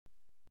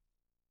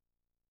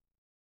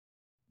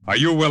Are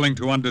you willing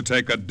to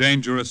undertake a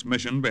dangerous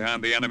mission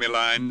behind the enemy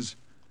lines,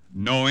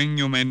 knowing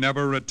you may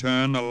never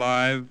return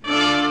alive?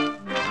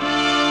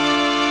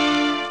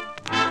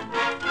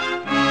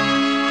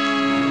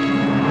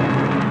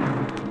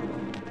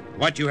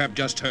 What you have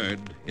just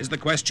heard is the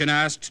question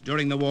asked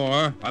during the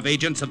war of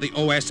agents of the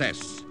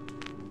OSS.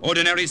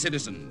 Ordinary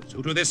citizens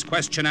who to this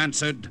question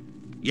answered,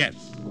 yes.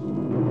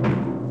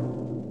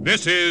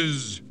 This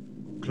is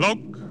Cloak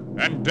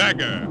and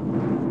Dagger.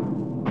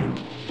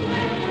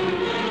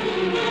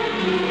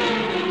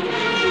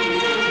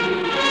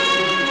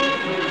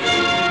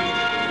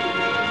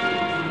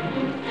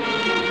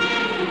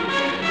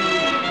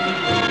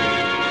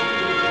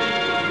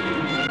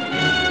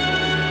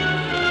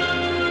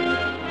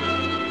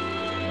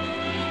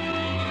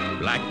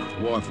 Black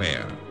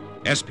warfare,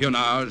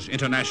 espionage,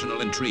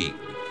 international intrigue.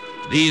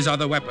 These are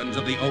the weapons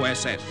of the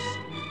OSS.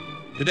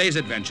 Today's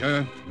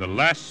adventure, The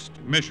Last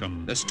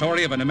Mission. the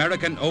story of an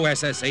American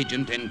OSS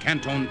agent in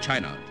Canton,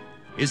 China,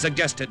 is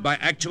suggested by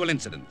actual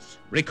incidents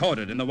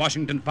recorded in the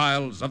Washington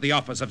files of the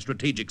Office of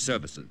Strategic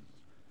Services.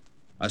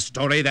 A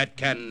story that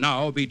can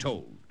now be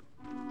told.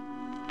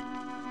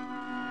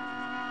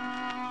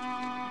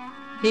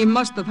 He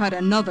must have had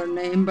another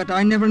name, but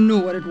I never knew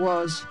what it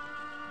was.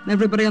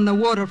 Everybody on the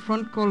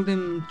waterfront called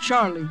him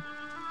Charlie.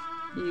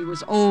 He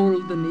was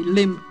old and he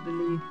limped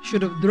and he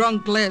should have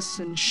drunk less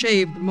and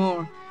shaved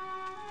more.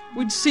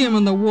 We'd see him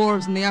on the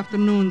wharves in the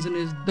afternoons in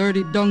his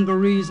dirty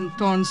dungarees and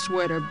torn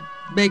sweater,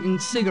 begging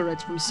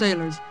cigarettes from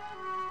sailors.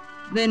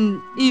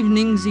 Then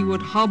evenings he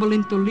would hobble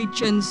into Li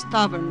Chen's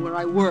tavern where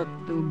I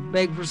worked to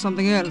beg for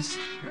something else.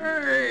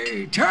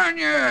 Hey,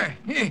 Tanya!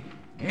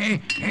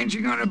 Ain't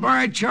you gonna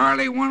buy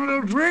Charlie one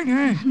little drink,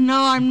 huh?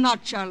 No, I'm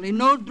not, Charlie.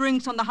 No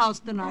drinks on the house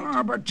tonight.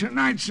 Oh, but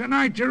tonight's the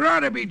night there ought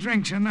to be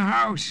drinks in the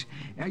house.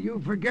 Are you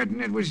forgetting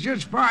it was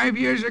just 5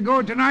 years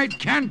ago tonight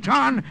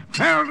Canton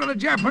fell to the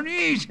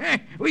Japanese?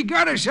 We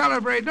gotta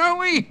celebrate, don't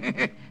we?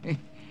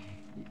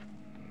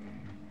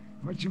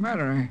 What's the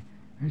matter?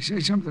 I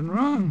say something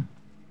wrong?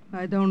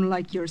 I don't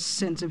like your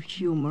sense of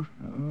humor.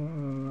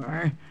 Oh,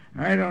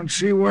 I don't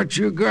see what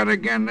you got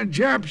against the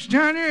Japs,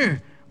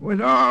 Tanya. With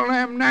all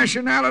them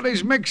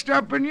nationalities mixed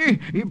up in you,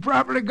 you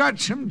probably got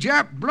some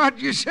Jap blood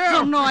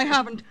yourself. No, I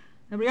haven't.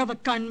 Every other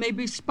kind may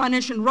be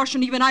Spanish and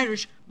Russian, even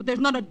Irish, but there's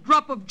not a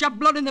drop of Jap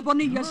blood in the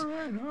Bonillas. All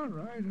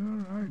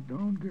right.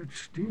 Don't get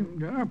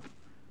steamed up.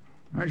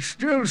 I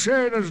still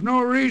say there's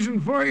no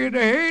reason for you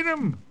to hate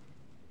him.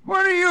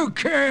 What do you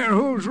care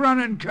who's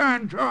running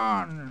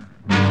Canton?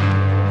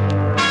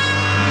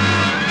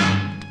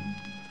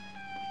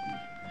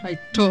 I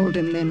told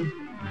him then.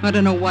 I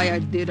don't know why I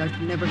did.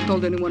 I've never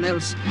told anyone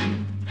else.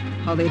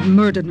 How they'd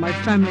murdered my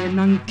family in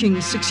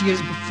Nanking 6 years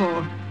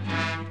before.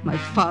 My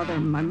father,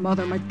 my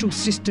mother, my 2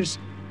 sisters.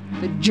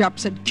 The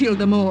Japs had killed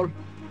them all.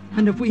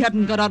 And if we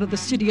hadn't got out of the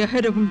city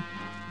ahead of them,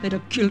 they'd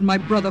have killed my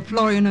brother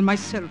Florian and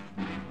myself.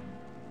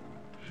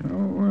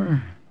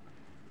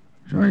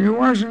 So you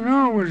wasn't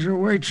always a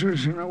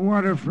waitress in a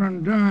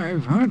waterfront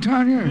dive, huh,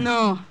 Tanya?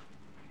 No.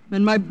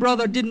 And my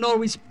brother didn't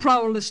always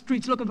prowl the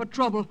streets looking for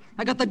trouble.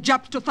 I got the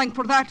Japs to thank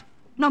for that.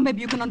 Now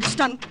maybe you can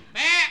understand.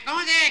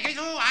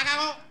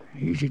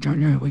 Easy,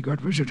 Tanya. We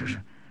got visitors.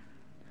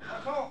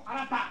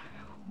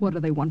 What do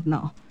they want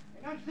now?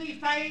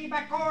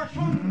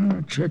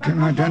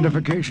 Checking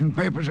identification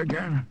papers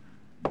again.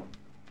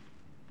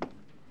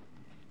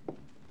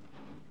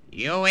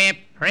 You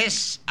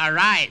press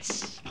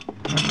arise.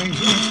 That means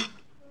what?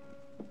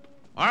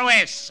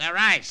 Always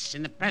arise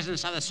in the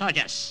presence of the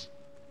soldiers.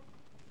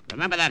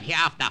 Remember that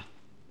hereafter.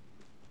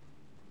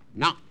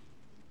 Now,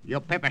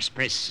 your papers,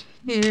 please.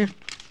 Here.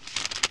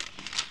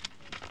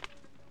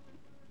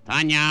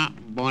 Tanya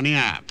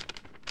Bonilla.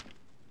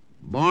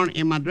 Born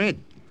in Madrid.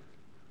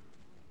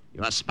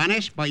 You are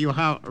Spanish, but you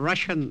have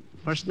Russian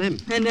first name.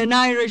 And an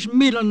Irish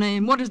middle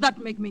name. What does that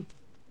make me?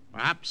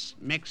 Perhaps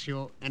makes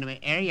you an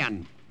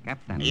Aryan.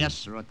 Captain.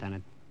 Yes,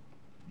 Lieutenant.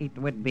 It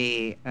would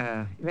be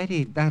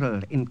very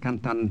dull in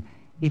Canton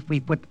if we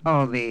put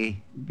all the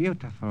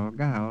beautiful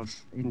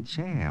girls in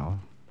jail.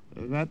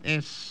 That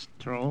is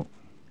true.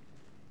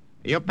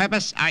 Your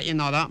papers are in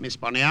order, Miss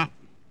Bonilla.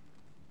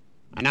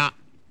 And now,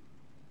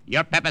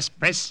 your papers,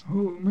 please.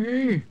 Who,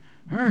 me?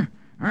 I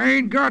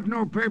ain't got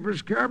no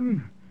papers,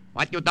 Captain.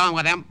 What you done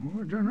with them?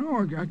 I don't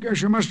know. I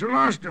guess you must have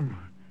lost them.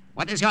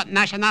 What is your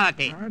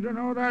nationality? I don't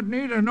know that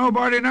neither.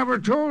 Nobody never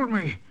told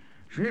me.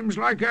 Seems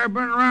like I've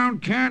been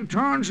around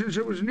Canton since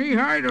it was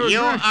knee-high to... You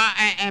are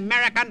an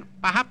American,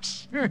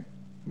 perhaps?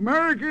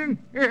 American?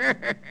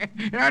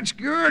 That's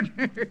good.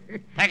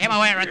 Take him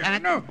away,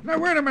 Lieutenant. No,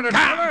 wait a minute,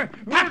 fella.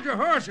 Hold your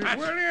horses,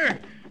 will you?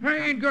 I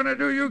ain't gonna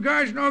do you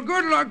guys no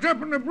good locked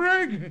up in the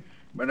brig.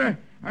 But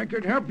I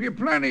could help you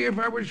plenty if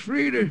I was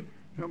free to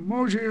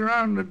mosey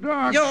around the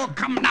dock. You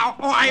come now,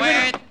 or I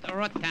will...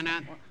 Wait,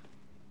 Lieutenant.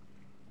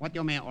 What do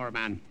you mean, old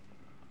man?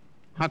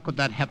 How could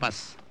that help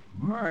us?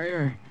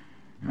 Why,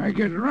 I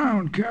get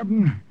around,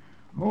 Captain.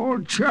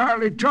 Old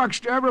Charlie talks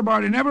to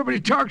everybody, and everybody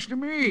talks to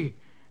me.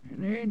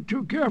 And they ain't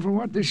too careful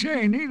what they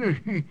say, neither.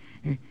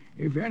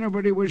 if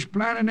anybody was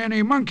planning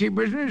any monkey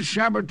business,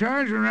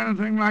 sabotage, or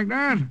anything like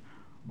that,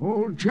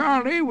 old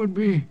Charlie would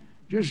be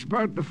just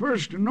about the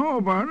first to know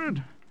about it.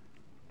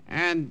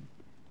 And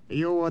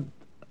you would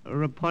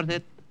report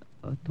it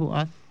to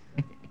us?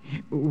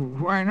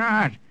 Why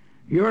not?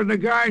 You're the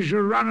guys who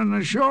are running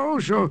the show,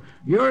 so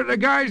you're the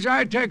guys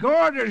I take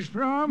orders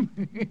from.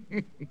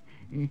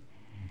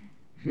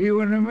 See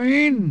what I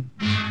mean?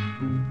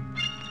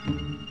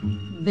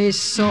 They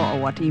saw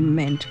what he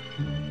meant.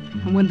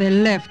 And when they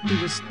left,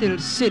 he was still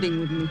sitting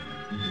with me,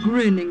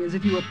 grinning as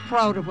if he were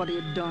proud of what he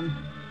had done.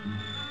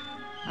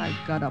 I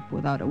got up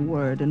without a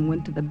word and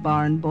went to the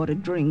bar and bought a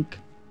drink.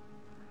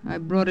 I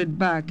brought it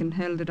back and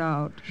held it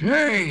out.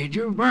 Say, did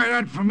you buy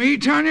that for me,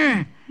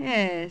 Tanya?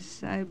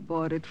 Yes, I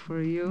bought it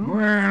for you.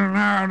 Well,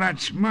 now,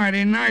 that's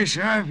mighty nice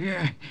of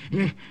you.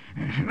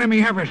 Let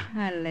me have it.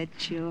 I'll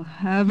let you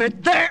have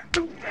it. There!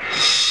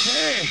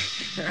 Hey,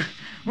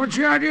 what's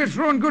the idea of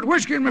throwing good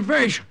whiskey in my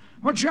face?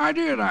 What's the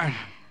idea of that?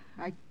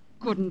 I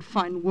couldn't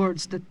find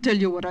words to tell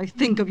you what I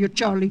think of you,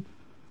 Charlie.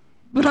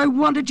 But I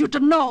wanted you to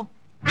know.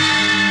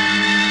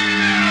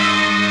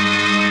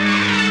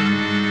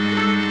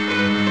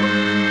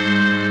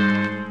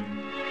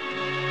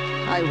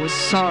 I was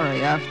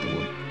sorry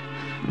afterward.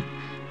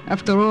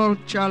 After all,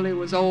 Charlie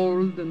was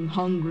old and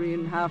hungry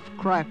and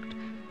half-cracked.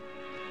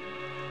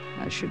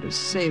 I should have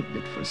saved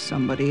it for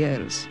somebody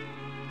else.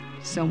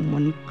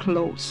 Someone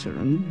closer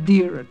and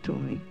dearer to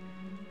me.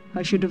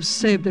 I should have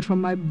saved it for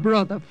my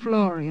brother,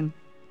 Florian,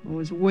 who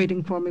was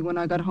waiting for me when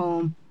I got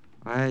home.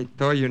 I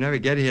thought you'd never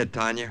get here,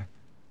 Tanya.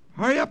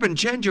 Hurry up and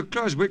change your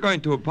clothes. We're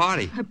going to a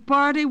party. A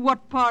party?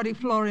 What party,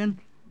 Florian?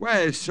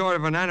 Well, it's sort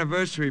of an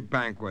anniversary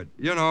banquet.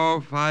 You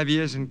know, 5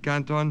 years in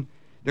Canton.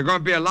 There are going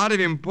to be a lot of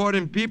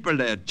important people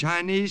there.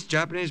 Chinese,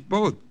 Japanese,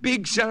 both.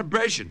 Big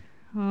celebration.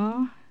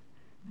 Oh?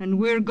 And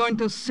we're going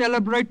to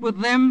celebrate with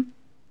them?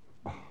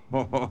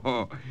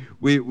 Oh,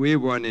 we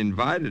weren't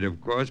invited, of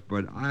course,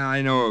 but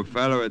I know a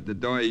fellow at the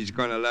door. He's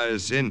going to let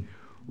us in.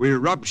 We'll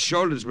rub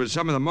shoulders with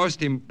some of the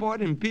most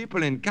important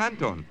people in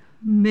Canton.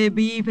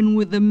 Maybe even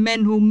with the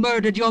men who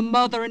murdered your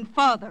mother and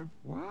father.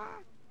 What?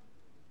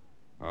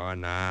 Oh,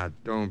 nah,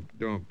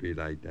 don't be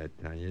like that,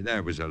 Tanya.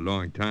 That was a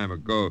long time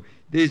ago.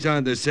 These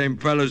aren't the same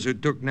fellows who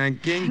took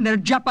Nanking. They're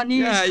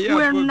Japanese. Yeah,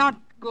 We're but...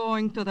 not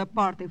going to the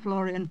party,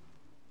 Florian.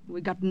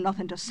 We got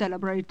nothing to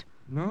celebrate.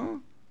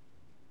 No?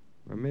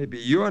 Well, maybe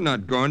you're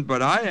not going,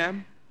 but I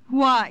am.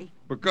 Why?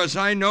 Because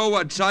I know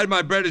what side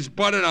my bread is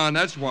buttered on,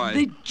 that's why.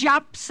 The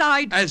Jap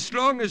side? As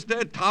long as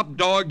they're top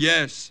dog,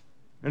 yes.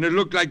 And it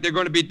looked like they're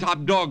going to be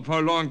top dog for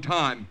a long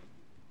time.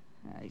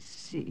 I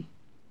see.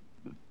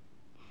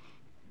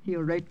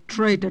 You're a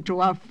traitor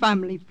to our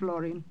family,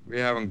 Florian. We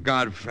haven't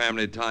got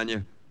family,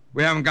 Tanya.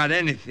 We haven't got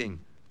anything.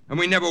 And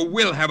we never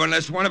will have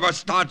unless one of us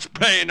starts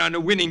playing on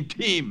the winning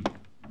team.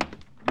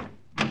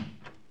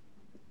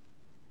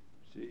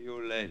 See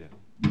you later.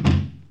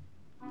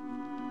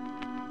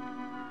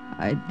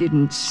 I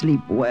didn't sleep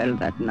well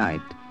that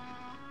night.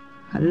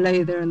 I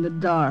lay there in the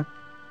dark,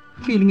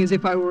 feeling as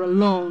if I were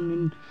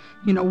alone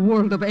in a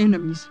world of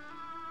enemies.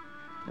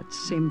 That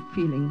same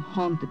feeling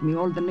haunted me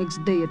all the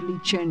next day at Lee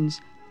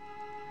Chen's.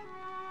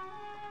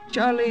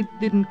 Charlie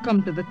didn't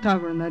come to the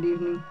tavern that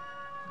evening.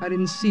 I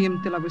didn't see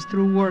him till I was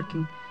through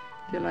working,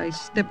 till I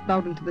stepped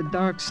out into the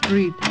dark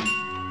street.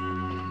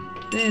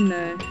 Then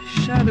a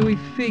shadowy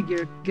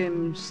figure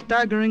came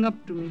staggering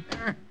up to me.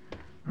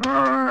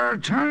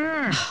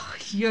 Tanya.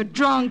 You're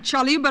drunk,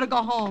 Charlie. You better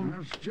go home.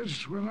 That's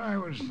just what I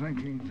was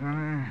thinking,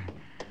 Tanya.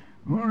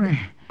 Only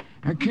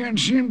I can't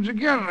seem to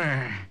get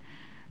there.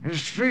 The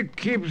street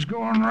keeps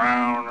going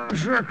round in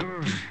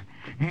circles.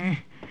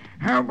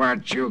 How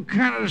about you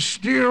kind of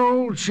steer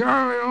old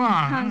Charlie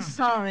along? I'm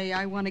sorry.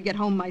 I want to get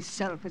home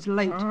myself. It's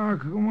late. Oh,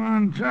 come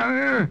on,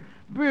 Tanya.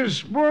 Be a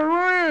sport,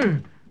 will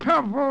you?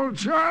 Help old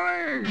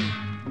Charlie.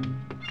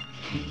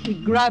 He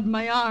grabbed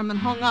my arm and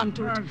hung on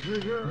to it. That's a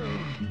girl.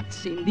 It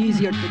seemed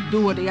easier to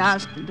do what he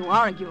asked than to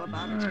argue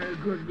about it. Hey,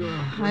 good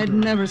girl. I'd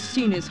never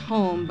seen his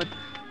home, but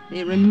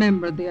he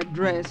remembered the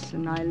address,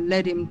 and I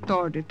led him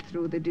toward it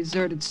through the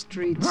deserted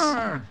streets.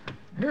 Ah,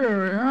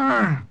 here we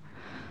are.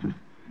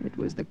 It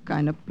was the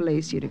kind of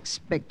place you'd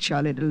expect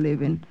Charlie to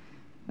live in.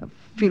 A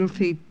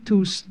filthy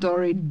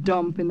two-story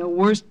dump in the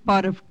worst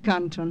part of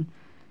Canton.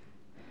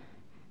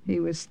 He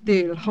was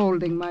still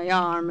holding my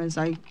arm as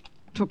I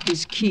took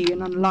his key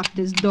and unlocked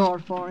his door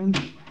for him.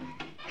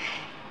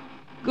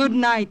 Good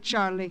night,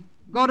 Charlie.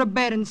 Go to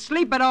bed and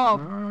sleep it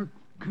off. Oh,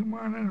 come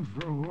on in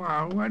for a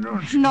while. Why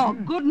don't you? No,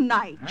 good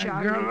night, I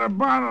Charlie. got a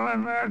bottle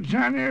in there,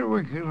 Tanya.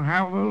 We can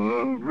have a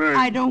little drink.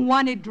 I don't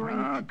want to drink.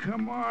 Oh,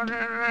 come on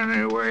in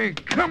anyway.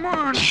 Come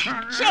on,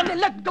 Tanya. Charlie,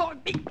 let go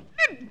of me.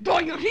 Let go,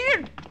 you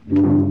hear?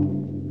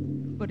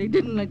 But he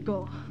didn't let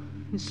go.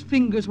 His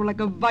fingers were like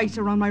a vice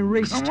around my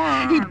wrist. Come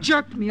on. He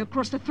jerked me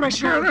across the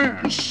threshold. Get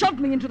in. He shoved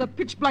me into the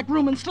pitch-black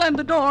room and slammed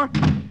the door.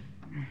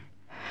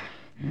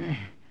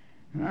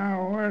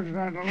 Now, where's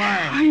that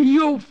light?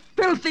 You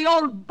filthy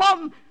old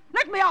bum!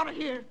 Let me out of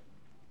here!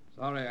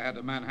 Sorry I had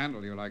to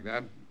manhandle you like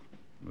that.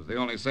 It was the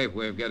only safe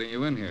way of getting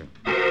you in here.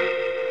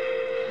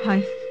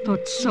 I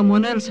thought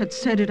someone else had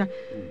said it.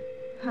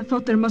 I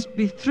thought there must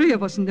be 3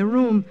 of us in the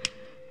room.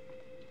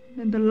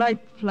 Then the light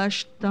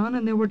flashed on,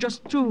 and there were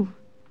just 2.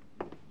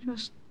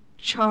 Just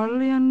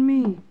Charlie and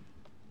me.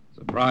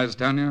 Surprised,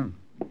 Tanya?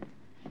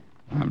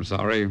 I'm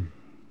sorry,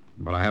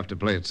 but I have to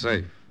play it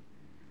safe.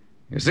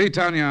 You see,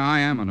 Tanya, I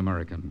am an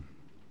American.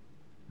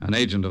 An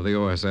agent of the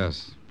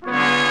OSS.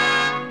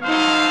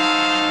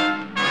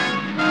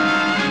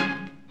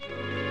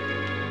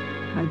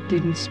 I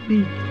didn't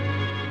speak.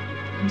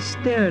 I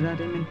stared at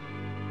him and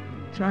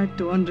tried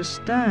to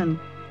understand.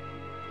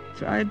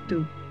 Tried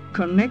to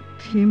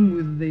connect him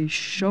with the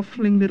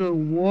shuffling little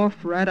wharf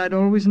rat I'd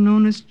always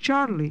known as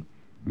Charlie.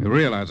 You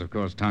realize, of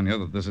course, Tanya,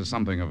 that this is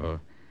something of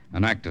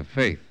an act of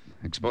faith,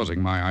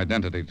 exposing my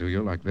identity to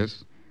you like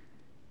this.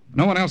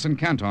 No one else in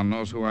Canton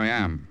knows who I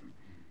am.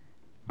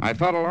 I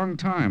thought a long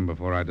time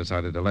before I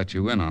decided to let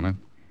you in on it.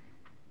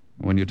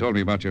 When you told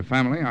me about your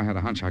family, I had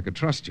a hunch I could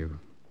trust you.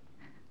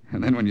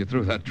 And then when you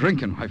threw that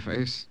drink in my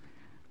face,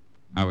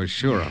 I was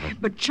sure of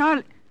it. But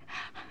Charlie...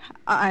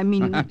 I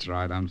mean... That's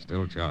right, I'm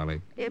still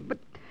Charlie. But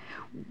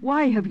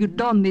why have you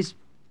done this?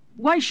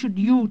 Why should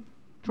you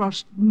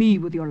trust me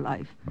with your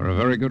life? For a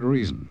very good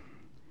reason.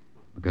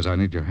 Because I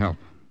need your help.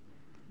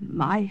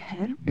 My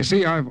help? You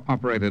see, I've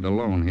operated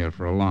alone here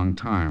for a long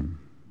time.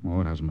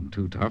 Oh, it hasn't been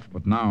too tough,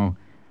 but now...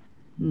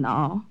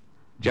 Now?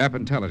 Jap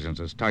intelligence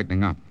is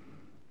tightening up.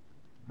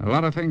 A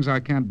lot of things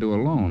I can't do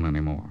alone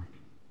anymore.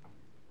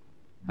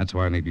 That's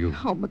why I need you.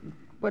 Oh,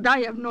 but I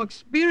have no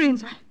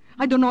experience.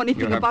 I don't know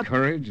anything about... You have about...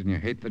 courage and you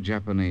hate the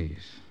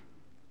Japanese.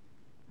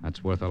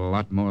 That's worth a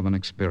lot more than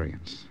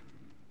experience.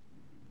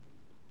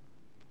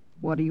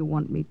 What do you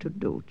want me to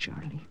do,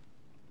 Charlie?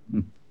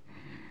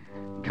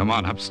 Come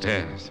on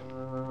upstairs.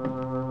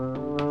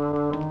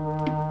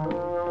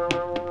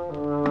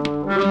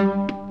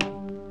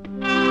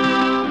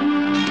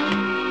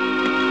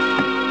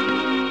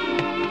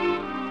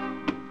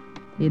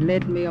 He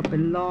led me up a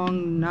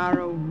long,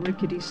 narrow,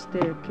 rickety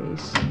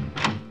staircase.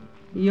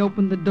 He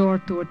opened the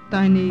door to a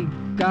tiny,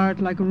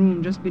 garret-like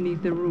room just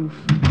beneath the roof.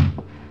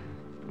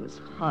 It was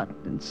hot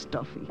and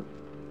stuffy.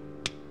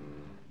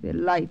 The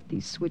light he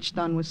switched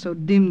on was so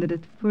dim that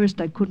at first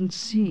I couldn't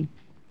see.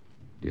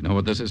 Do you know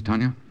what this is,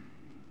 Tanya?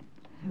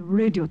 A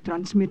radio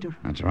transmitter.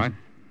 That's right.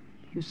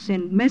 You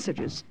send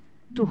messages.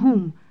 To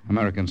whom?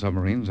 American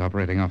submarines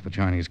operating off the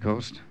Chinese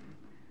coast.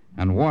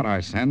 And what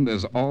I send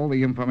is all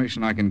the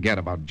information I can get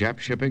about Jap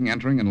shipping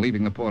entering and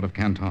leaving the port of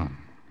Canton.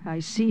 I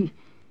see.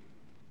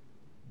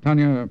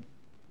 Tanya,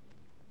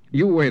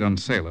 you wait on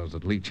sailors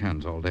at Lee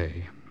Chan's all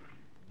day.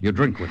 You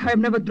drink with them. I've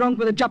never drunk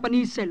with a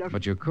Japanese sailor.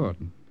 But you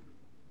could.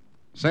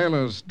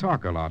 Sailors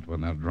talk a lot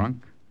when they're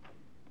drunk.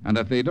 And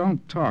if they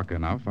don't talk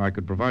enough, I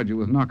could provide you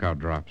with knockout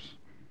drops.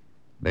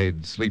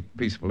 They'd sleep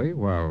peacefully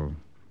while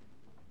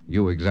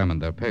you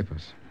examined their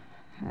papers.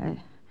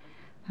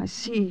 I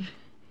see.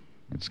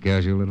 It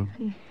scares you a little?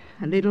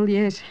 A little,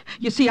 yes.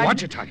 You see,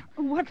 Watch it, Tanya.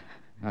 What?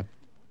 That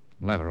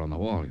lever on the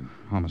wall, you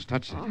almost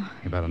touched it.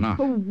 You better not.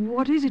 Oh,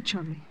 what is it,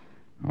 Charlie?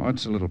 Oh,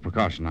 it's a little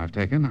precaution I've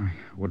taken. I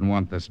wouldn't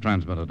want this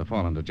transmitter to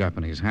fall into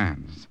Japanese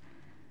hands.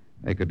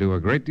 They could do a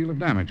great deal of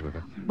damage with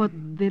it. But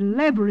the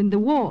lever in the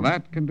wall...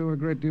 That can do a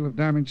great deal of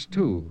damage,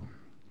 too.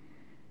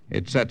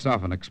 It sets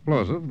off an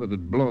explosive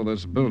that'd blow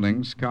this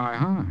building sky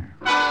high.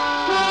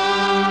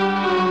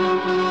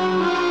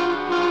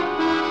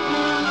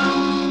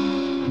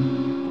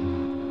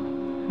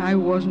 I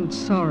wasn't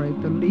sorry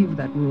to leave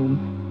that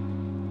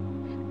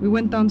room. We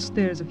went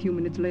downstairs a few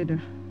minutes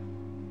later.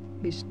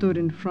 He stood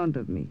in front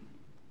of me,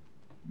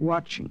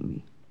 watching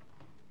me.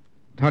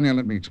 Tanya,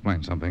 let me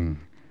explain something.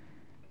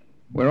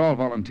 We're all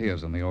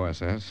volunteers in the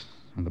OSS,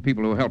 and the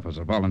people who help us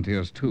are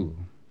volunteers, too.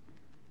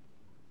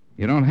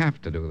 You don't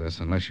have to do this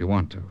unless you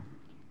want to.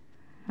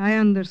 I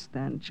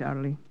understand,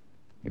 Charlie.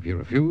 If you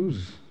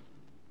refuse,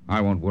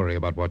 I won't worry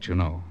about what you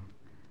know.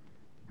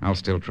 I'll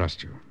still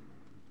trust you.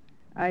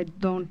 I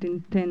don't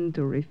intend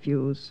to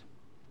refuse.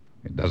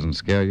 It doesn't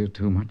scare you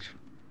too much?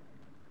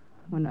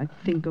 When I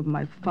think of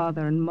my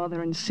father and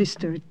mother and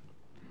sister,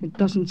 it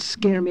doesn't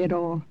scare me at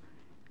all.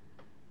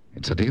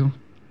 It's a deal?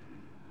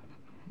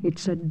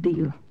 It's a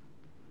deal.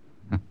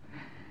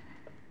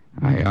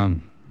 I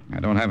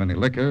don't have any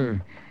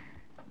liquor.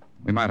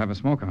 We might have a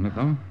smoke on it,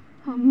 though.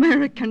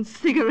 American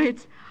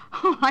cigarettes?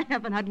 Oh, I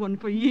haven't had one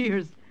for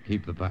years.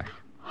 Keep the pack.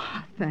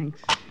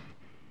 Thanks.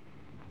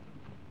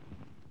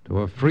 To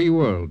a free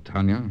world,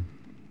 Tanya.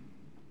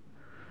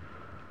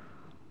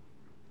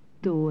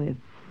 To a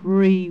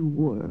free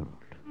world.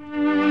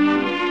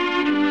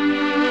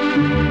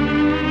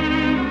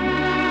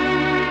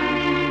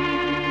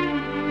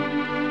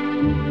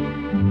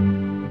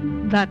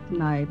 That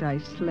night I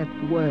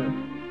slept well.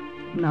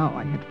 Now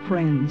I had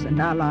friends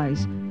and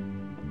allies.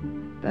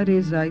 That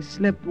is, I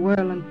slept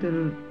well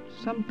until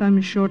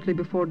sometime shortly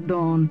before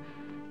dawn.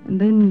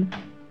 And then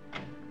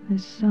the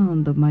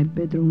sound of my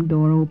bedroom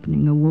door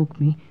opening awoke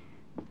me.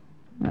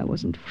 I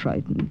wasn't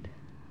frightened.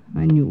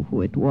 I knew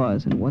who it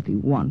was and what he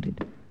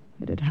wanted.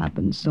 It had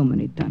happened so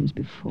many times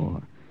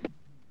before.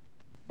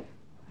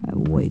 I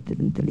waited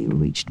until he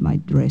reached my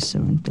dresser,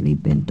 until he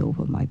bent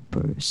over my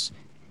purse.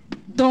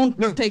 Don't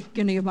take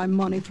any of my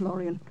money,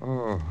 Florian.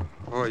 Oh,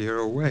 you're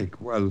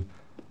awake. Well,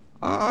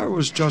 I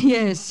was just...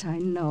 Yes, I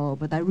know,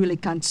 but I really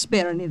can't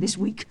spare any this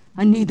week.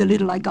 I need the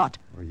little I got.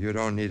 Well, you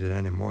don't need it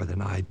any more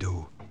than I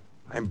do.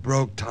 I'm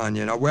broke,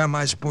 Tanya. Now, where am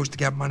I supposed to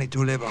get money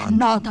to live on?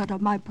 Not out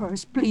of my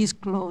purse. Please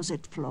close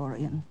it,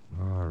 Florian.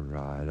 All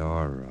right.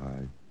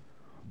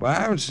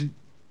 Well, I don't see...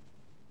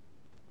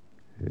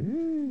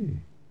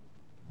 Hey,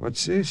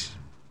 what's this?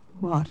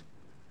 What?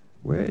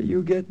 Where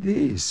you get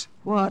these?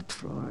 What,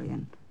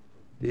 Florian?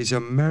 These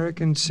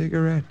American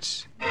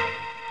cigarettes.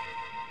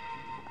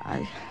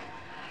 I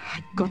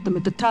got them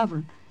at the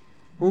tavern.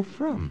 Who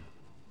from?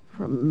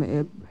 From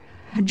a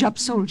Jap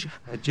soldier.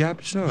 A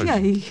Jap soldier? Yeah,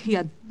 he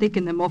had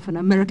taken them off an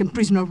American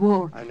prisoner of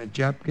war. And a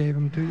Jap gave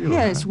them to you?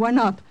 Yes, huh? Why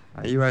not?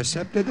 And you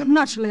accepted them?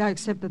 Naturally, I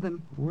accepted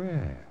them.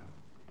 Well,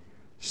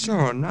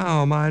 so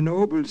now my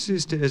noble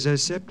sister is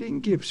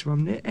accepting gifts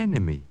from the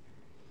enemy.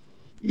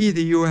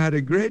 Either you had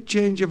a great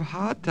change of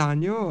heart,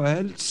 Tanya, or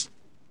else...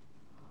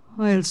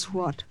 Or else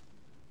what?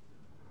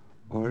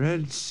 Or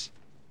else...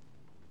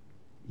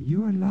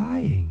 you are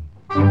lying.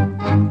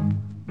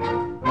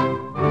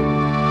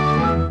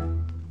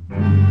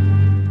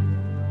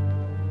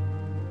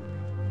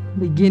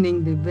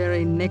 Beginning the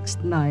very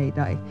next night,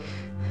 I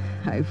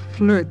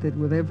flirted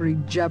with every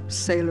Jap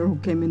sailor who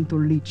came into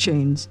Lee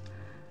Chains.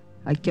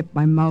 I kept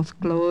my mouth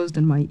closed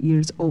and my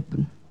ears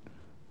open.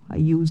 I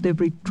used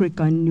every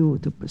trick I knew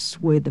to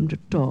persuade them to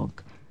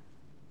talk.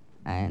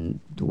 And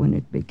when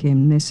it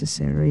became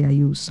necessary, I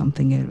used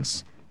something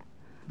else.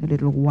 The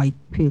little white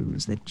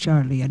pills that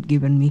Charlie had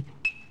given me.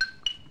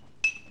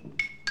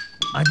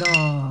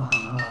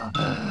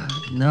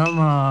 No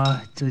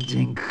more to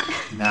drink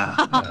now.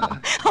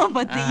 Oh,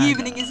 but the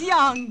evening is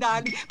young,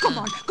 darling. Come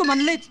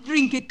on, let's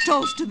drink a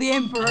toast to the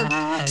Emperor.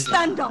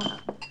 Stand up.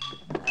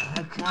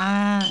 I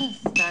can't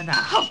stand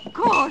up. Of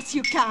course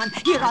you can.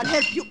 Here, I'll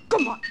help you.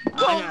 Come on.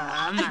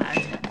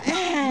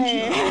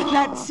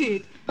 That's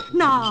it.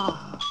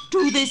 Now,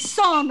 to the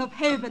Son of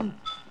Heaven,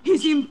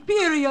 His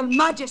Imperial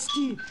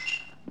Majesty.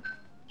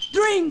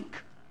 Drink!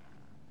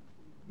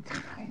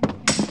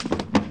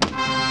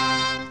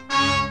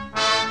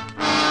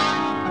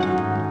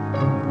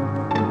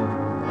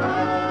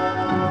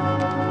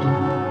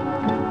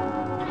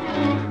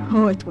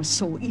 Oh, it was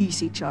so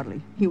easy,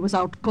 Charlie. He was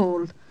out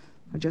cold.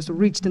 I just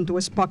reached into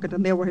his pocket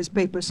and there were his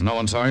papers. No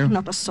one saw you?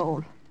 Not a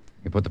soul.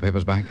 You put the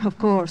papers back? Of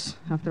course,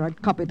 after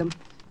I'd copied them.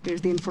 Here's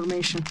the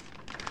information.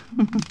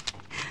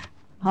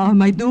 How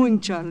am I doing,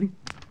 Charlie?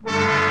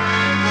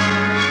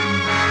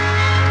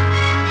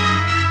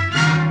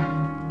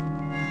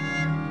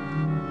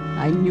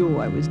 I knew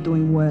I was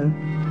doing well,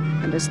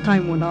 and as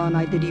time went on,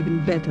 I did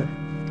even better.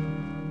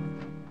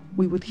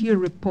 We would hear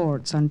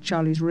reports on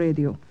Charlie's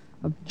radio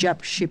of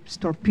Jap ships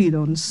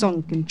torpedoed and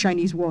sunk in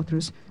Chinese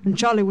waters, and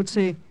Charlie would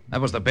say, "That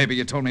was the baby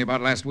you told me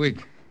about last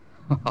week."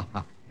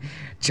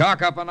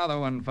 Chalk up another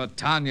one for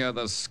Tanya,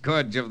 the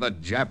scourge of the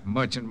Jap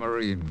merchant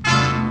marine.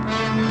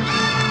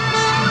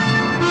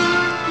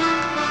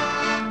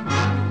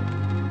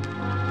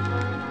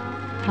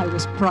 I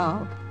was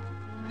proud,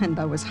 and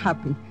I was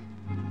happy.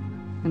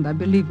 And I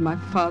believed my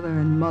father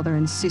and mother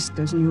and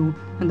sisters knew,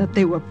 and that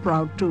they were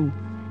proud too.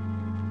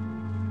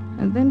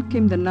 And then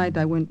came the night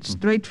I went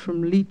straight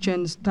from Lee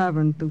Chen's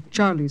tavern to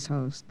Charlie's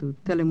house to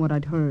tell him what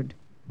I'd heard.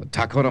 The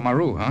Takota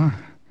Maru, huh?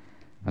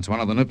 That's one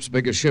of the Nip's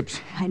biggest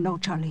ships. I know,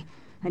 Charlie.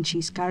 And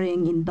she's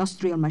carrying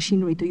industrial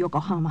machinery to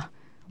Yokohama,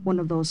 one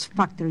of those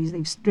factories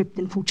they've stripped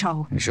in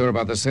Fuchao. You sure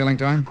about the sailing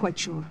time? Quite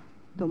sure.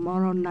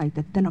 Tomorrow night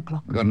at 10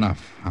 o'clock. Good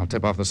enough. I'll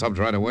tip off the subs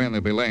right away and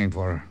they'll be laying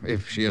for her,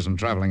 if she isn't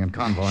traveling in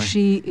convoy.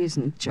 She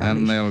isn't, Charlie.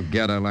 Then they'll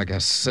get her like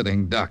a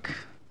sitting duck.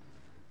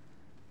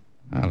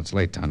 Well, it's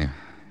late, Tanya.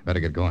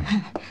 Better get going.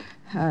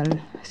 I'll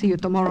see you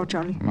tomorrow,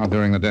 Charlie. Not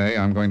during the day.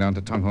 I'm going down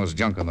to Tung Ho's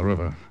junk on the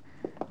river.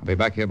 I'll be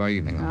back here by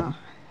evening. Oh,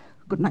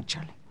 good night,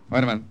 Charlie.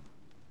 Wait a minute.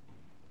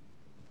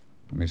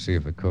 Let me see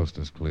if the coast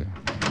is clear.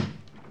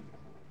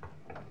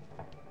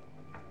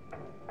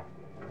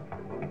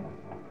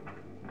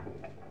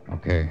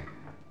 Okay.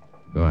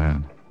 Go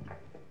ahead.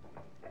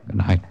 Good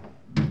night.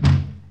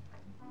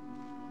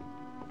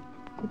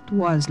 It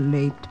was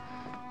late.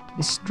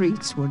 The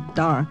streets were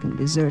dark and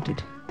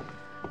deserted.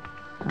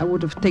 I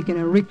would have taken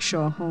a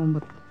rickshaw home,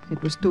 but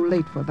it was too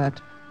late for that.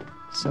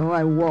 So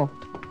I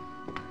walked.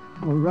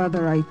 Or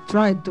rather, I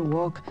tried to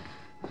walk,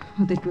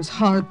 but it was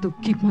hard to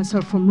keep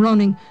myself from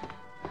running.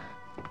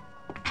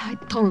 I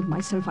told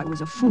myself I was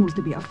a fool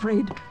to be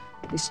afraid.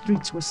 The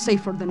streets were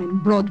safer than in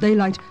broad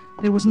daylight.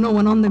 There was no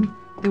one on them.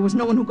 There was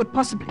no one who could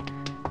possibly...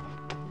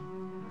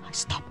 I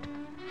stopped.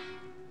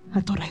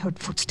 I thought I heard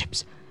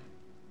footsteps.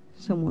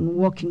 Someone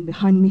walking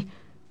behind me.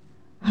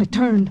 I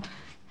turned.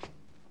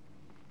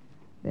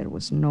 There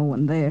was no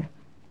one there.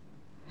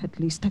 At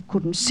least I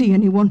couldn't see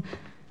anyone.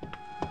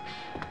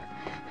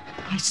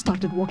 I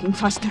started walking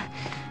faster,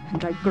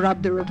 and I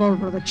grabbed the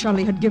revolver that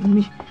Charlie had given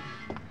me.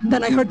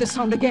 Then I heard the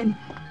sound again.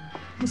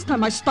 This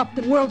time I stopped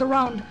and whirled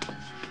around.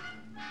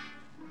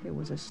 There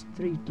was a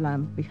street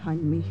lamp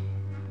behind me,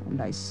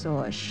 and I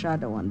saw a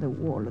shadow on the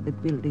wall of the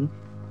building.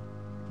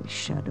 The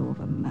shadow of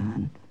a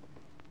man.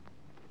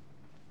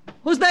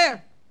 Who's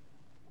there?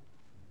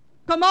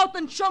 Come out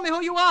and show me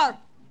who you are.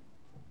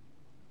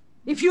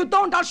 If you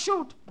don't, I'll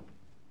shoot.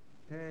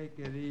 Take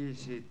it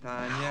easy,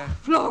 Tanya.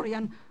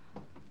 Florian.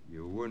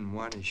 You wouldn't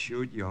want to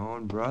shoot your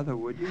own brother,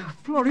 would you?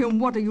 Florian,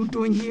 what are you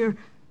doing here?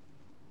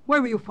 Why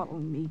were you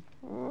following me?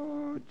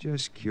 Oh,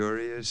 just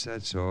curious,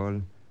 that's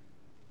all.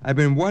 I've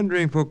been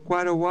wondering for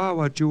quite a while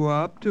what you were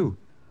up to.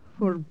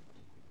 For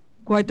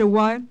quite a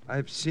while?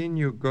 I've seen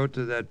you go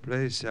to that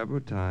place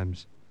several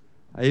times.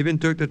 I even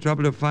took the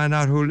trouble to find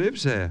out who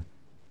lives there.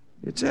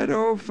 It's that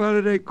old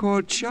fellow they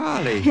call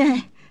Charlie.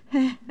 Yeah,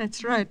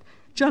 that's right.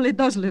 Charlie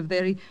does live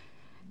there.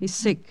 He's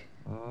sick.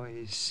 Oh,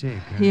 he's sick,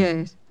 huh?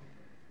 Yes.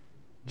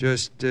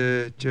 Just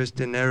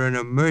an errand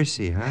of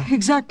mercy, huh?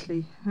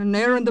 Exactly. An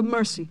errand of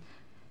mercy.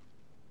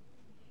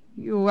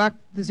 You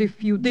act as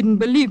if you didn't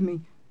believe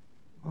me.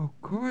 Of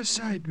course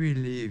I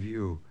believe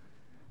you.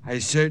 I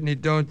certainly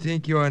don't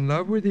think you're in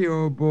love with the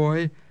old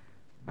boy.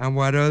 And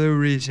what other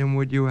reason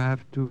would you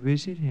have to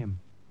visit him?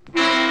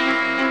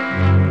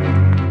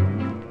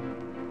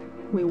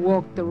 We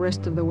walked the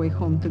rest of the way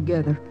home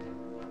together.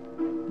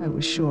 I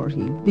was sure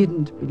he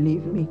didn't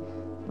believe me,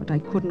 but I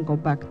couldn't go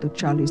back to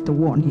Charlie's to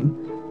warn him,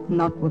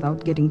 not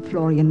without getting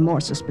Florian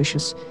more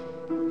suspicious.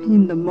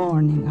 In the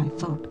morning, I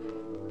thought.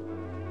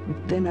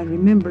 But then I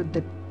remembered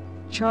that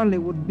Charlie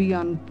would be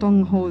on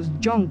Tong Ho's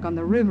junk on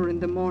the river in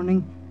the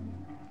morning.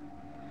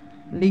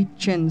 Li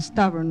Chen's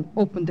tavern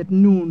opened at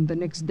noon the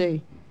next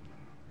day.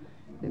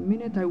 The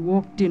minute I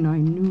walked in, I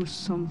knew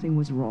something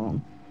was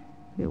wrong.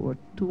 There were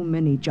too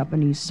many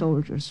Japanese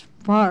soldiers,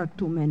 far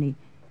too many.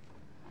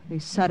 They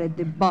sat at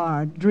the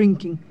bar,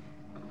 drinking.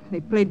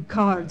 They played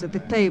cards at the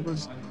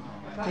tables.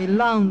 They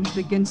lounged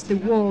against the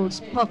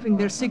walls, puffing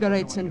their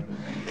cigarettes and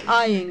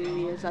eyeing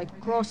me as I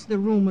crossed the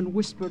room and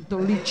whispered to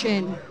Li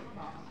Chen,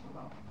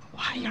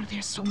 "Why are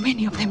there so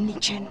many of them, Li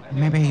Chen?"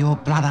 Maybe your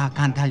brother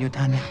can't tell you,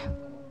 Tanya.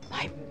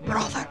 My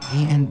brother.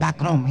 He in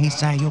back room. He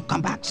say you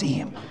come back, see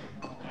him.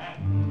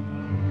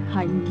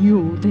 I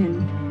knew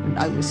then, and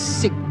I was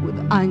sick with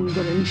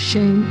anger and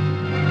shame.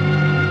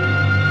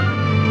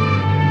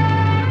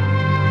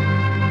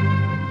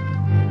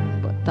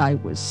 But I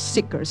was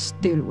sicker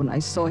still when I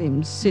saw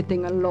him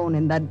sitting alone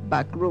in that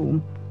back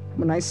room,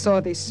 when I saw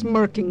the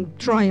smirking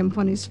triumph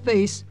on his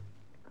face.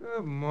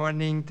 Good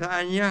morning,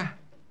 Tanya.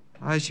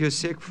 How's your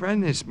sick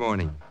friend this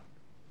morning?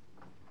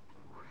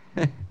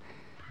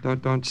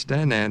 Don't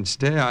stand there and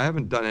stare. I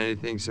haven't done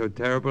anything so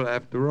terrible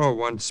after all.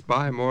 One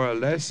spy, more or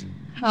less.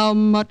 How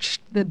much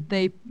did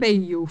they pay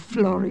you,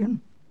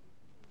 Florian?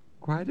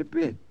 Quite a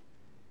bit.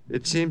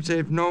 It seems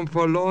they've known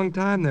for a long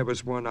time there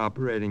was one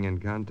operating in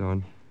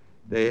Canton.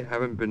 They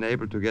haven't been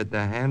able to get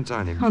their hands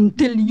on him.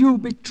 Until you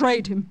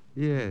betrayed him.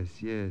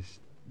 Yes.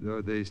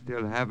 Though they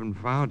still haven't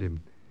found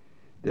him.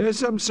 There are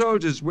some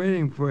soldiers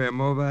waiting for him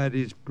over at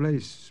his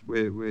place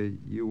where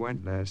you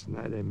went last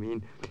night, I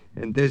mean.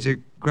 And there's a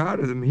crowd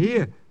of them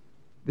here.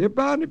 They're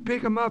bound to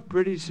pick him up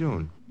pretty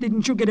soon.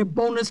 Didn't you get a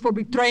bonus for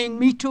betraying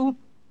me, too?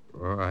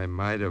 Oh, I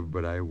might have,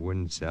 but I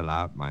wouldn't sell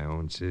out my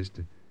own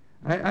sister.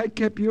 I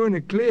kept you in the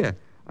clear.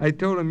 I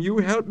told him you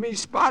helped me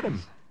spot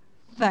him.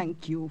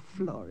 Thank you,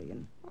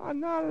 Florian. Oh,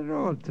 not at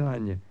all,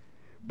 Tanya.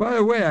 By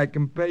the way, I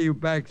can pay you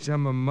back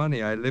some of the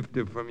money I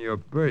lifted from your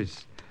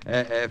purse.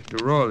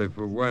 After all, if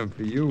it weren't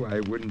for you,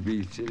 I wouldn't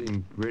be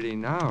sitting pretty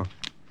now.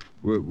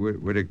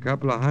 Would a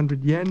couple of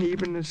 100 yen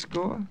even the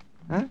score?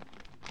 Huh?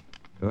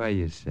 What do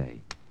you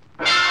say?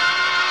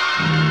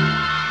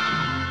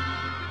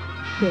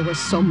 There was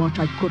so much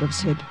I could have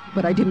said,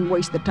 but I didn't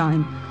waste the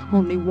time.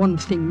 Only one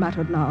thing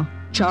mattered now.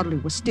 Charlie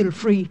was still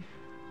free.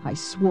 I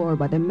swore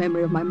by the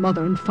memory of my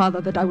mother and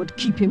father that I would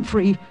keep him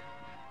free.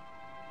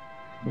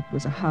 It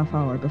was a half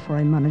hour before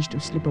I managed to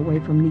slip away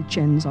from Li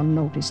Chen's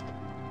unnoticed.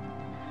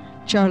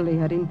 Charlie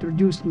had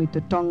introduced me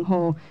to Tong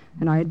Ho,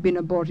 and I had been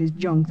aboard his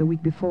junk the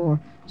week before,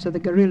 so the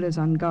guerrillas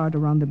on guard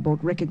around the boat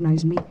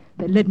recognized me.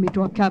 They led me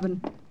to a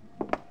cabin.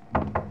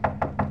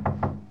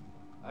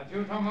 That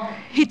you, Tong Ho?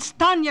 It's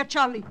Tanya,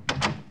 Charlie.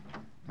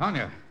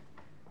 Tanya.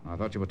 I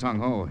thought you were Tong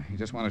Ho. You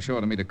just want ashore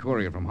to meet a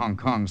courier from Hong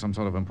Kong, some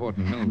sort of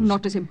important news.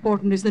 Not as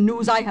important as the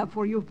news I have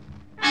for you.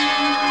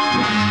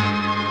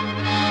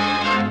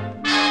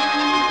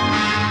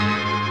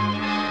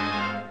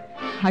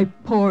 I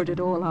poured it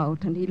all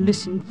out, and he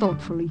listened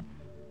thoughtfully.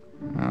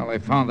 Well, they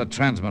found the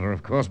transmitter,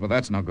 of course, but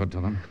that's no good to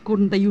them.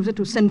 Couldn't they use it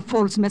to send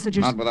false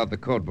messages? Not without the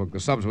code book. The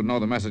subs would know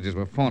the messages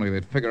were phony.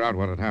 They'd figure out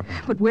what had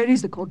happened. But where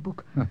is the code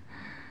book?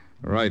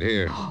 Right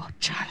here. Oh,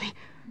 Charlie.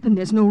 Then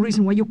there's no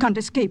reason why you can't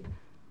escape.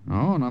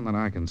 No, none that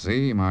I can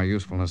see. My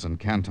usefulness in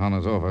Canton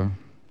is over.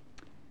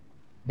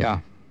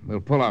 Yeah,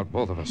 we'll pull out,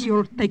 both of us.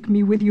 You'll take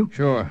me with you?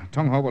 Sure.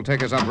 Tung Ho will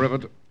take us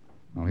upriver.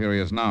 Well, here he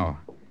is now.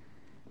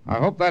 I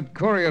hope that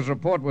courier's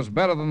report was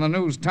better than the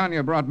news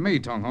Tanya brought me,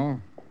 Tung Ho.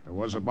 It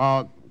was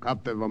about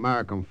captive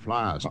American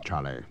flyers,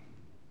 Charlie.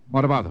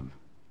 What about them?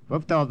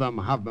 50 of them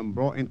have been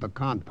brought into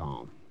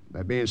Canton.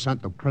 They're being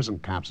sent to prison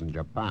camps in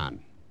Japan.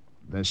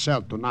 They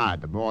sailed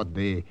tonight aboard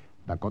the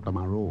Dakota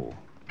Maru.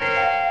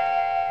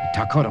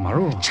 Dakota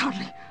Maru?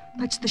 Charlie,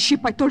 that's the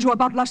ship I told you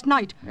about last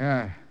night.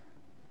 Yeah.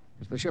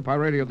 It's the ship I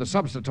radioed the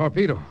subs to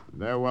torpedo.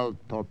 They will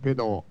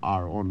torpedo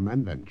our own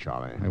men then,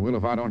 Charlie. They will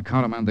if I don't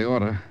countermand the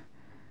order.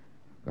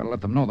 Gotta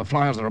let them know the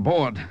flyers are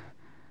aboard.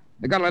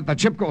 They gotta let the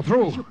ship go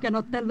through. You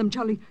cannot tell them,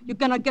 Charlie. You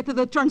cannot get to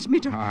the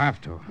transmitter. I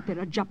have to. But there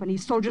are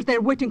Japanese soldiers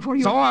there waiting for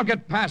you. So I'll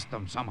get past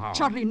them somehow.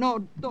 Charlie, no,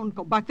 don't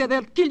go back there.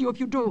 They'll kill you if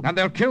you do. And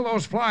they'll kill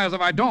those flyers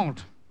if I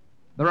don't.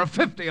 There are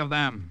 50 of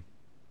them.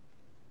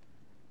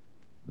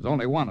 There's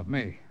only one of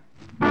me.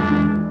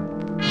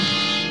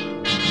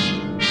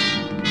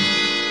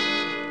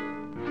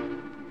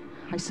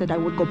 I said I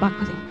would go back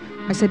with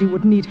him. I said he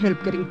would need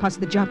help getting past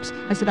the Japs.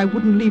 I said I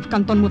wouldn't leave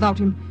Canton without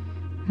him.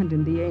 And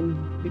in the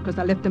end, because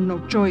I left him no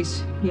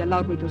choice, he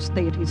allowed me to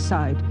stay at his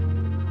side.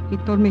 He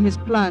told me his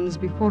plans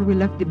before we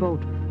left the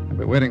boat. They'll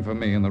be waiting for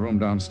me in the room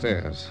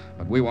downstairs,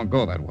 but we won't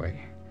go that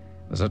way.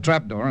 There's a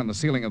trapdoor in the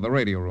ceiling of the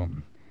radio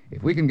room.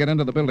 If we can get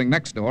into the building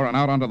next door and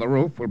out onto the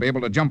roof, we'll be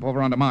able to jump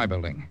over onto my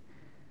building.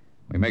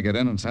 We may get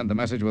in and send the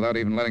message without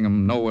even letting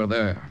them know we're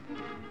there.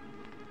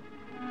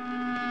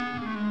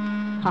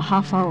 A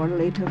half hour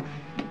later,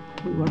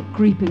 we were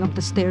creeping up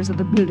the stairs of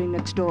the building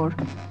next door.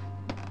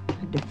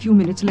 And a few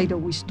minutes later,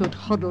 we stood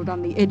huddled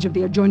on the edge of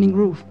the adjoining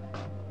roof.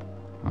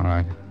 All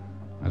right,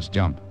 let's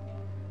jump.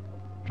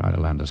 Try to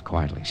land as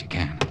quietly as you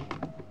can.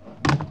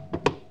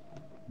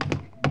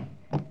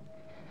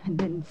 And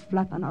then,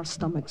 flat on our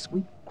stomachs,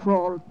 we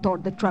crawled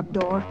toward the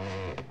trapdoor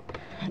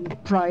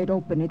and pried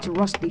open its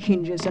rusty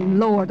hinges and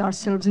lowered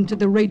ourselves into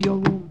the radio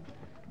room.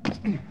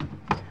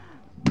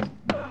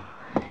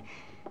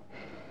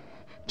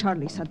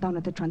 Charlie sat down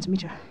at the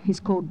transmitter, his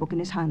code book in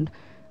his hand.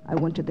 I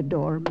went to the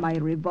door, my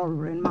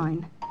revolver in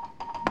mine.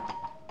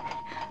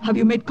 Have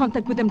you made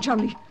contact with them,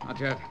 Charlie? Not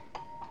yet.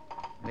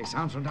 Any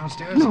sounds from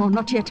downstairs? No,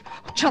 not yet.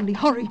 Charlie,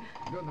 hurry.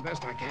 I'm doing the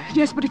best I can.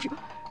 Yes, but if you...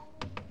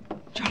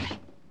 Charlie.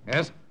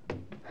 Yes?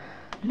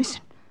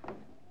 Listen.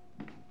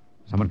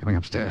 Someone coming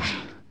upstairs.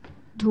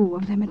 2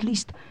 of them at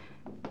least.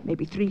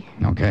 Maybe 3.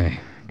 Okay.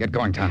 Get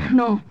going, Tanya.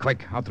 No.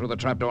 Quick, out through the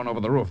trapdoor and over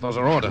the roof. Those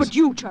are orders. But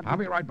you, Charlie. I'll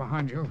be right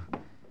behind you.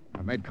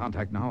 I've made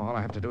contact now. All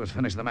I have to do is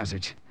finish the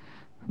message.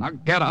 Now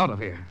get out of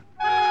here.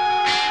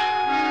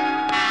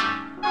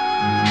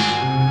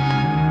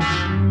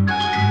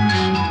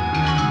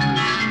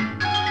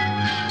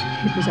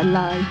 It was a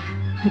lie.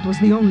 It was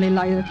the only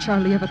lie that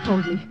Charlie ever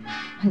told me.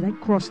 As I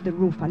crossed the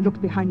roof, I looked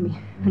behind me,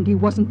 and he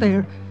wasn't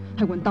there.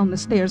 I went down the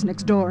stairs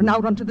next door and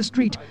out onto the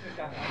street,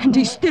 and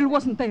he still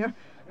wasn't there.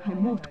 I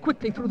moved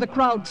quickly through the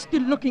crowd,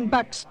 still looking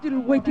back, still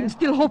waiting,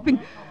 still hoping.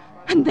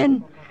 And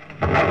then...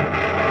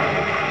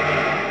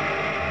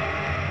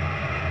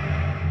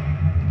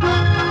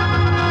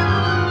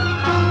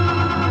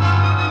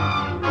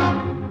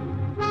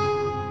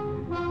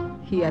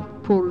 he had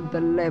pulled the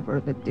lever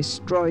that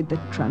destroyed the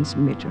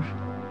transmitter.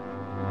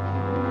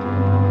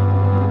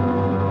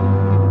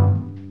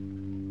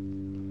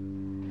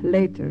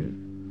 Later,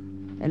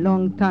 a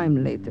long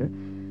time later,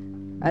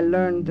 I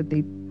learned that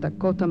the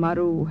Dakota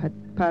Maru had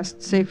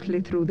passed safely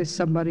through the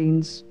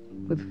submarines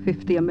with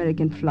 50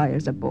 American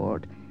flyers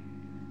aboard.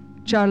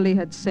 Charlie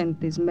had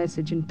sent his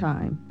message in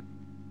time.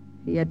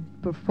 He had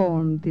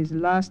performed his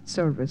last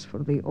service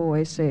for the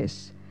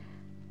OSS.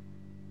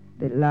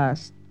 The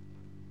last,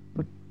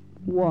 but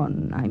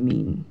one, I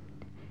mean.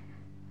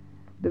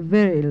 The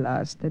very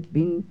last had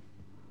been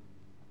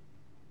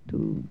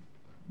to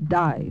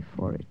die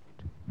for it.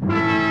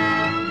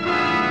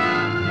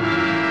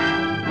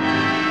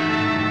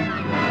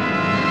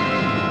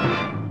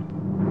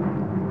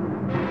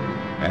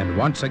 And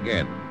once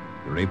again,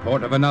 the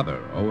report of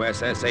another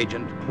OSS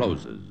agent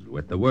closes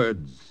with the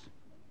words,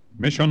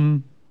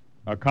 Mission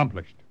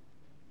accomplished.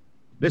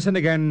 Listen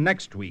again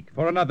next week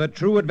for another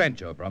true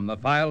adventure from the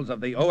files of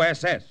the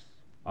OSS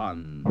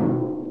on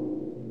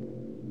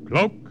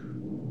Cloak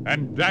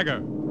and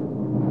Dagger.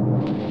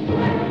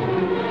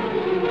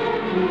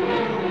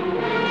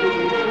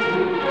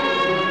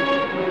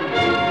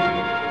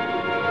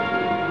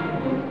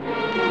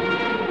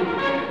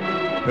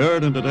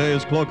 Heard in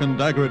today's Cloak and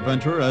Dagger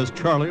adventure as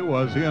Charlie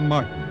was Ian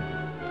Martin,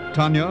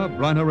 Tanya,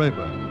 Bryna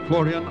Rayburn,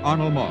 Florian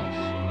Arnold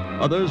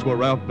Moss. Others were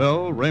Ralph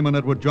Bell, Raymond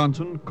Edward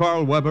Johnson,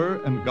 Carl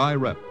Weber, and Guy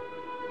Rep.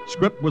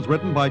 Script was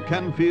written by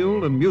Ken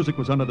Field, and music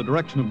was under the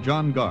direction of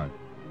John Garth.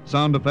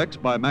 Sound effects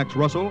by Max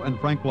Russell and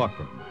Frank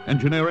Lockwood.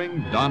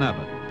 Engineering, Don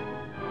Abbott.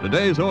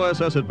 Today's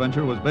OSS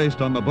adventure was based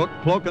on the book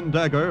Cloak and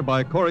Dagger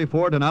by Corey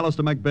Ford and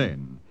Alistair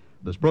McBain.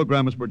 This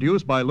program was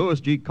produced by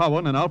Louis G.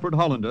 Cowan and Alfred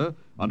Hollander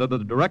under the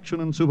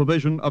direction and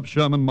supervision of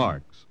Sherman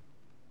Marks.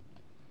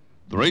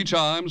 3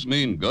 chimes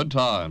mean good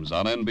times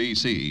on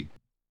NBC.